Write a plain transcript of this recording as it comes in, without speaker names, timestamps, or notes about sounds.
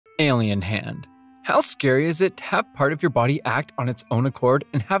Alien hand. How scary is it to have part of your body act on its own accord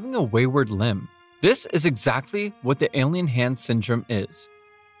and having a wayward limb? This is exactly what the alien hand syndrome is.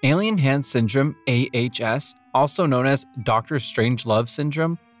 Alien hand syndrome, AHS, also known as Dr. Strangelove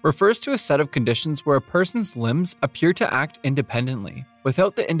syndrome, refers to a set of conditions where a person's limbs appear to act independently,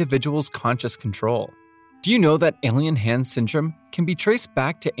 without the individual's conscious control. Do you know that alien hand syndrome can be traced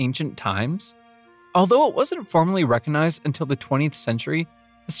back to ancient times? Although it wasn't formally recognized until the 20th century,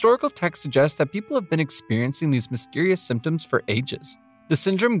 historical texts suggest that people have been experiencing these mysterious symptoms for ages. The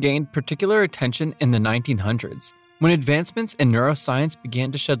syndrome gained particular attention in the 1900s, when advancements in neuroscience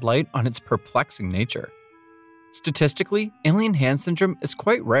began to shed light on its perplexing nature. Statistically, alien hand syndrome is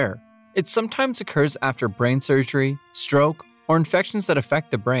quite rare. It sometimes occurs after brain surgery, stroke, or infections that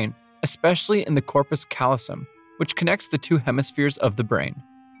affect the brain, especially in the corpus callosum, which connects the two hemispheres of the brain.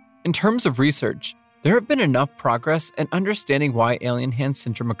 In terms of research, there have been enough progress in understanding why alien hand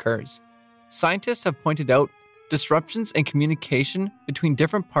syndrome occurs. Scientists have pointed out disruptions in communication between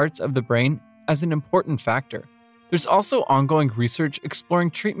different parts of the brain as an important factor. There's also ongoing research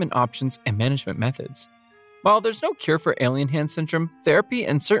exploring treatment options and management methods. While there's no cure for alien hand syndrome, therapy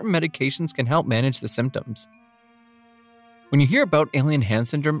and certain medications can help manage the symptoms. When you hear about alien hand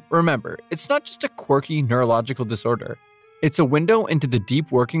syndrome, remember, it's not just a quirky neurological disorder. It's a window into the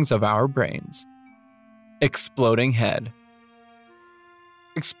deep workings of our brains. Exploding head.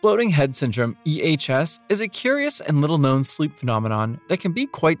 Exploding head syndrome, EHS, is a curious and little-known sleep phenomenon that can be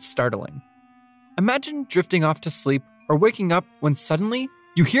quite startling. Imagine drifting off to sleep or waking up when suddenly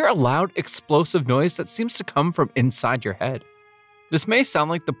you hear a loud, explosive noise that seems to come from inside your head. This may sound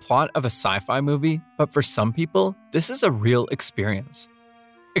like the plot of a sci-fi movie, but for some people, this is a real experience.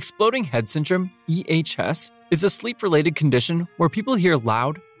 Exploding head syndrome, EHS, is a sleep-related condition where people hear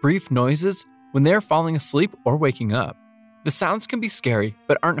loud, brief noises when they are falling asleep or waking up. The sounds can be scary,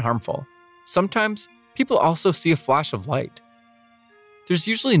 but aren't harmful. Sometimes, people also see a flash of light. There's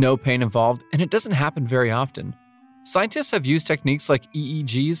usually no pain involved, and it doesn't happen very often. Scientists have used techniques like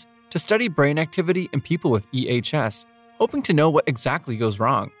EEGs to study brain activity in people with EHS, hoping to know what exactly goes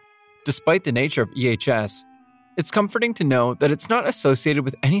wrong. Despite the nature of EHS, it's comforting to know that it's not associated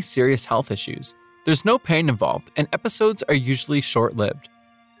with any serious health issues. There's no pain involved, and episodes are usually short-lived.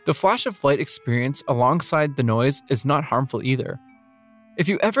 The flash of light experience alongside the noise is not harmful either. If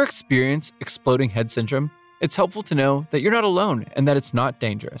you ever experience exploding head syndrome, it's helpful to know that you're not alone and that it's not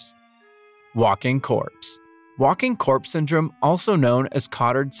dangerous. Walking corpse. Walking corpse syndrome, also known as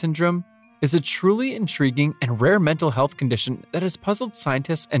Cotard syndrome, is a truly intriguing and rare mental health condition that has puzzled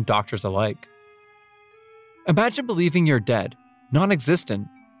scientists and doctors alike. Imagine believing you're dead, non-existent,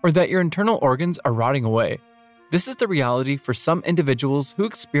 or that your internal organs are rotting away. This is the reality for some individuals who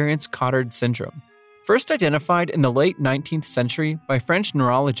experience Cotard syndrome. First identified in the late 19th century by French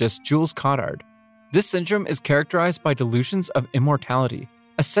neurologist Jules Cotard, this syndrome is characterized by delusions of immortality,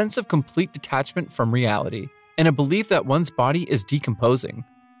 a sense of complete detachment from reality, and a belief that one's body is decomposing.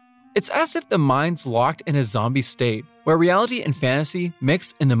 It's as if the mind's locked in a zombie state, where reality and fantasy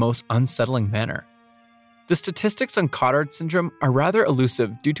mix in the most unsettling manner. The statistics on Cotard syndrome are rather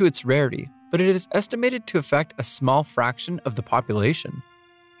elusive due to its rarity, but it is estimated to affect a small fraction of the population.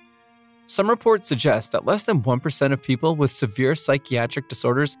 Some reports suggest that less than 1% of people with severe psychiatric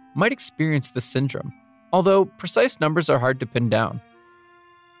disorders might experience this syndrome, although precise numbers are hard to pin down.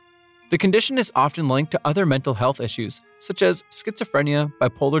 The condition is often linked to other mental health issues, such as schizophrenia,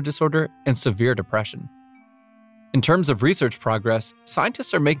 bipolar disorder, and severe depression. In terms of research progress,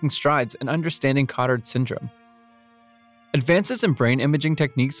 scientists are making strides in understanding Cotard syndrome. Advances in brain imaging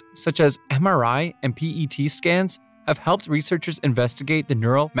techniques such as MRI and PET scans have helped researchers investigate the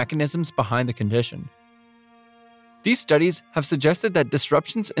neural mechanisms behind the condition. These studies have suggested that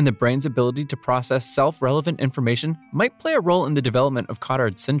disruptions in the brain's ability to process self-relevant information might play a role in the development of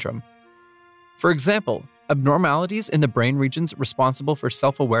Cotard syndrome. For example, abnormalities in the brain regions responsible for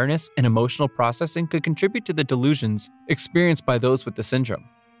self-awareness and emotional processing could contribute to the delusions experienced by those with the syndrome.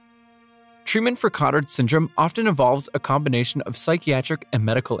 Treatment for Cotard syndrome often involves a combination of psychiatric and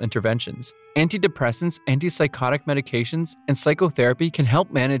medical interventions. Antidepressants, antipsychotic medications, and psychotherapy can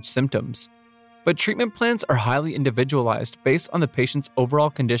help manage symptoms. But treatment plans are highly individualized based on the patient's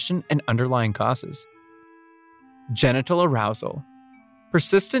overall condition and underlying causes. Genital arousal.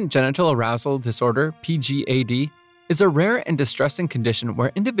 Persistent genital arousal disorder, PGAD, is a rare and distressing condition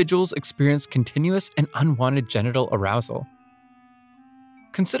where individuals experience continuous and unwanted genital arousal.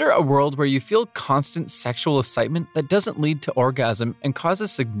 Consider a world where you feel constant sexual excitement that doesn't lead to orgasm and causes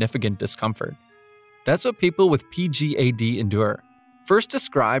significant discomfort. That's what people with PGAD endure. First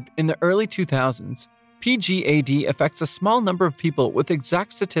described in the early 2000s, PGAD affects a small number of people, with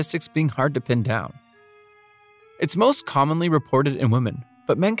exact statistics being hard to pin down. It's most commonly reported in women,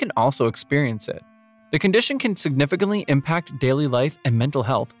 but men can also experience it. The condition can significantly impact daily life and mental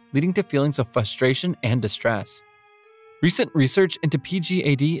health, leading to feelings of frustration and distress. Recent research into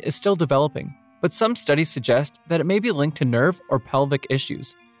PGAD is still developing, but some studies suggest that it may be linked to nerve or pelvic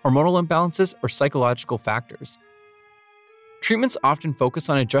issues, hormonal imbalances, or psychological factors. Treatments often focus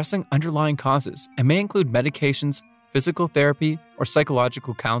on addressing underlying causes and may include medications, physical therapy, or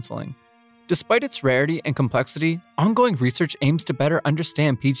psychological counseling. Despite its rarity and complexity, ongoing research aims to better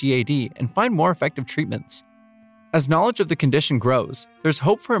understand PGAD and find more effective treatments. As knowledge of the condition grows, there's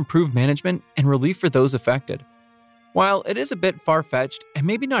hope for improved management and relief for those affected. While it is a bit far-fetched and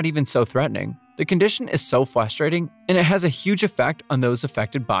maybe not even so threatening, the condition is so frustrating and it has a huge effect on those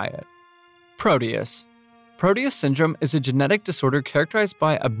affected by it. Proteus. Proteus syndrome is a genetic disorder characterized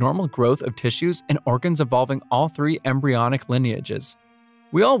by abnormal growth of tissues and organs involving all three embryonic lineages.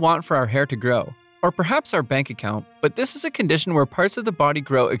 We all want for our hair to grow, or perhaps our bank account, but this is a condition where parts of the body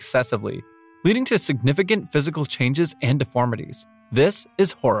grow excessively, leading to significant physical changes and deformities. This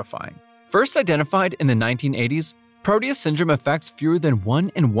is horrifying. First identified in the 1980s, Proteus syndrome affects fewer than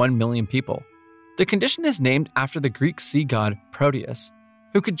 1 in 1 million people. The condition is named after the Greek sea god Proteus,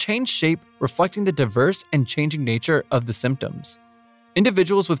 who could change shape, reflecting the diverse and changing nature of the symptoms.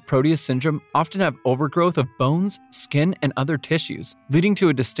 Individuals with Proteus syndrome often have overgrowth of bones, skin, and other tissues, leading to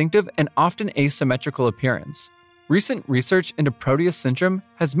a distinctive and often asymmetrical appearance. Recent research into Proteus syndrome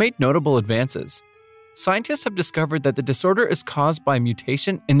has made notable advances. Scientists have discovered that the disorder is caused by a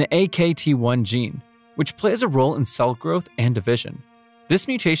mutation in the AKT1 gene, which plays a role in cell growth and division. This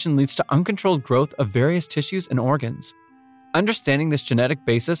mutation leads to uncontrolled growth of various tissues and organs. Understanding this genetic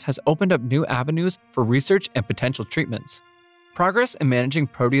basis has opened up new avenues for research and potential treatments. Progress in managing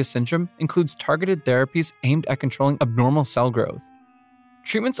Proteus syndrome includes targeted therapies aimed at controlling abnormal cell growth.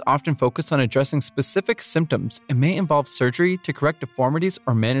 Treatments often focus on addressing specific symptoms and may involve surgery to correct deformities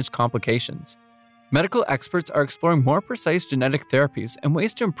or manage complications. Medical experts are exploring more precise genetic therapies and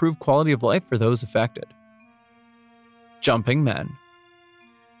ways to improve quality of life for those affected. Jumping men.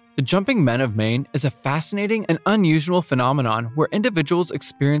 The jumping men of Maine is a fascinating and unusual phenomenon where individuals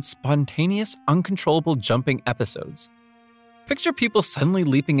experience spontaneous, uncontrollable jumping episodes. Picture people suddenly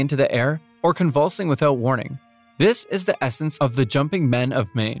leaping into the air or convulsing without warning. This is the essence of the jumping men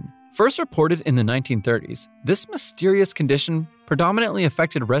of Maine. First reported in the 1930s, this mysterious condition predominantly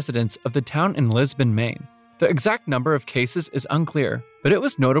affected residents of the town in Lisbon, Maine. The exact number of cases is unclear, but it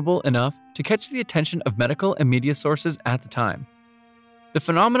was notable enough to catch the attention of medical and media sources at the time. The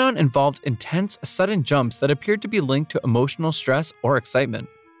phenomenon involved intense, sudden jumps that appeared to be linked to emotional stress or excitement.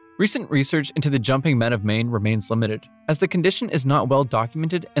 Recent research into the jumping men of Maine remains limited, as the condition is not well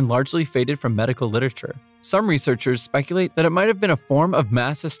documented and largely faded from medical literature. Some researchers speculate that it might have been a form of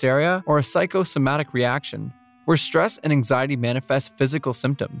mass hysteria or a psychosomatic reaction, where stress and anxiety manifest physical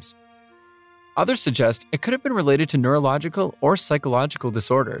symptoms. Others suggest it could have been related to neurological or psychological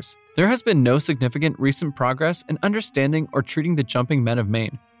disorders. There has been no significant recent progress in understanding or treating the jumping men of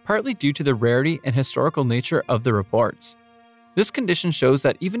Maine, partly due to the rarity and historical nature of the reports. This condition shows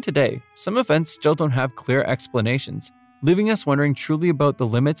that even today, some events still don't have clear explanations, leaving us wondering truly about the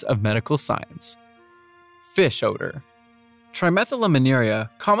limits of medical science. Fish odor. Trimethylaminuria,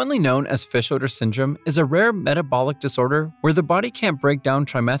 commonly known as fish odor syndrome, is a rare metabolic disorder where the body can't break down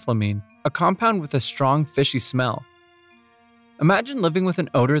trimethylamine, a compound with a strong fishy smell. Imagine living with an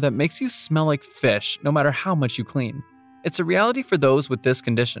odor that makes you smell like fish no matter how much you clean. It's a reality for those with this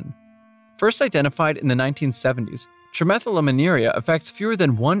condition. First identified in the 1970s, trimethylaminuria affects fewer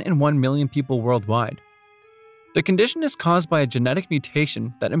than 1 in 1 million people worldwide. The condition is caused by a genetic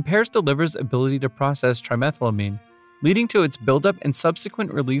mutation that impairs the liver's ability to process trimethylamine, leading to its buildup and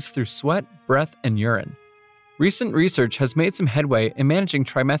subsequent release through sweat, breath, and urine. Recent research has made some headway in managing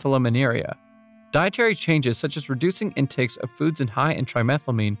trimethylaminuria. Dietary changes such as reducing intakes of foods high in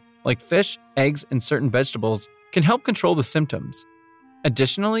trimethylamine, like fish, eggs, and certain vegetables, can help control the symptoms.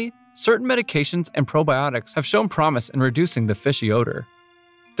 Additionally, certain medications and probiotics have shown promise in reducing the fishy odor.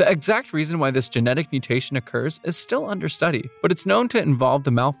 The exact reason why this genetic mutation occurs is still under study, but it's known to involve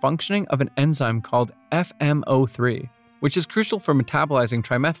the malfunctioning of an enzyme called FMO3, which is crucial for metabolizing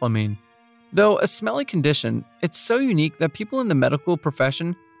trimethylamine. Though a smelly condition, it's so unique that people in the medical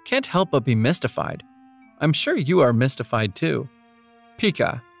profession can't help but be mystified. I'm sure you are mystified too.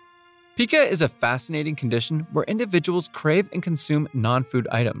 Pica. Pica is a fascinating condition where individuals crave and consume non-food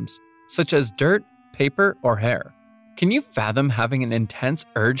items, such as dirt, paper, or hair. Can you fathom having an intense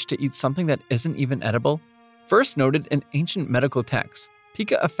urge to eat something that isn't even edible? First noted in ancient medical texts,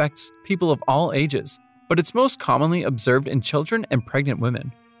 pica affects people of all ages, but it's most commonly observed in children and pregnant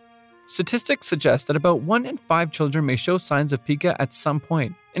women. Statistics suggest that about 1 in 5 children may show signs of pica at some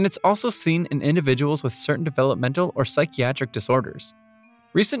point, and it's also seen in individuals with certain developmental or psychiatric disorders.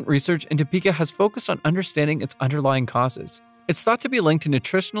 Recent research into pica has focused on understanding its underlying causes. It's thought to be linked to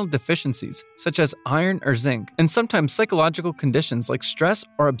nutritional deficiencies such as iron or zinc, and sometimes psychological conditions like stress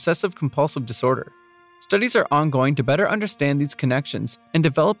or obsessive-compulsive disorder. Studies are ongoing to better understand these connections and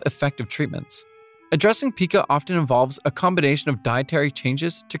develop effective treatments. Addressing pica often involves a combination of dietary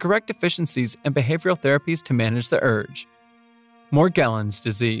changes to correct deficiencies and behavioral therapies to manage the urge. Morgellons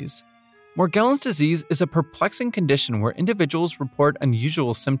Disease. Morgellons disease is a perplexing condition where individuals report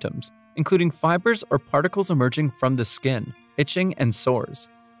unusual symptoms, including fibers or particles emerging from the skin, itching, and sores.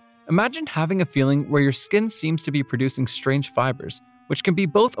 Imagine having a feeling where your skin seems to be producing strange fibers, which can be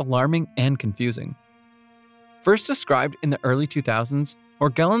both alarming and confusing. First described in the early 2000s,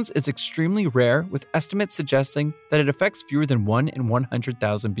 Morgellons is extremely rare, with estimates suggesting that it affects fewer than 1 in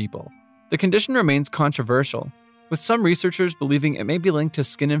 100,000 people. The condition remains controversial, with some researchers believing it may be linked to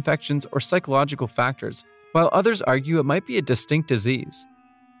skin infections or psychological factors, while others argue it might be a distinct disease.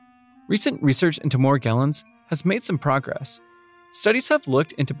 Recent research into Morgellons has made some progress. Studies have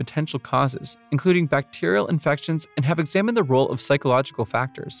looked into potential causes, including bacterial infections, and have examined the role of psychological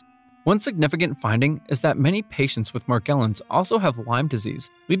factors. One significant finding is that many patients with Morgellons also have Lyme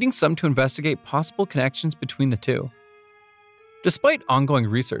disease, leading some to investigate possible connections between the two. Despite ongoing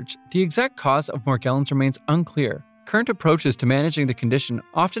research, the exact cause of Morgellons remains unclear. Current approaches to managing the condition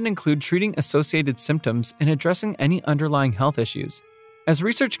often include treating associated symptoms and addressing any underlying health issues. As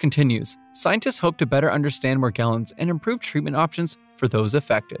research continues, scientists hope to better understand Morgellons and improve treatment options for those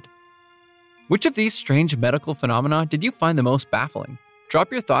affected. Which of these strange medical phenomena did you find the most baffling? Drop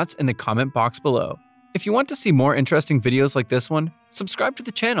your thoughts in the comment box below. If you want to see more interesting videos like this one, subscribe to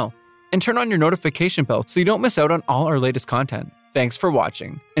the channel and turn on your notification bell so you don't miss out on all our latest content. Thanks for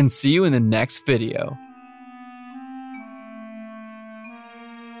watching, and see you in the next video.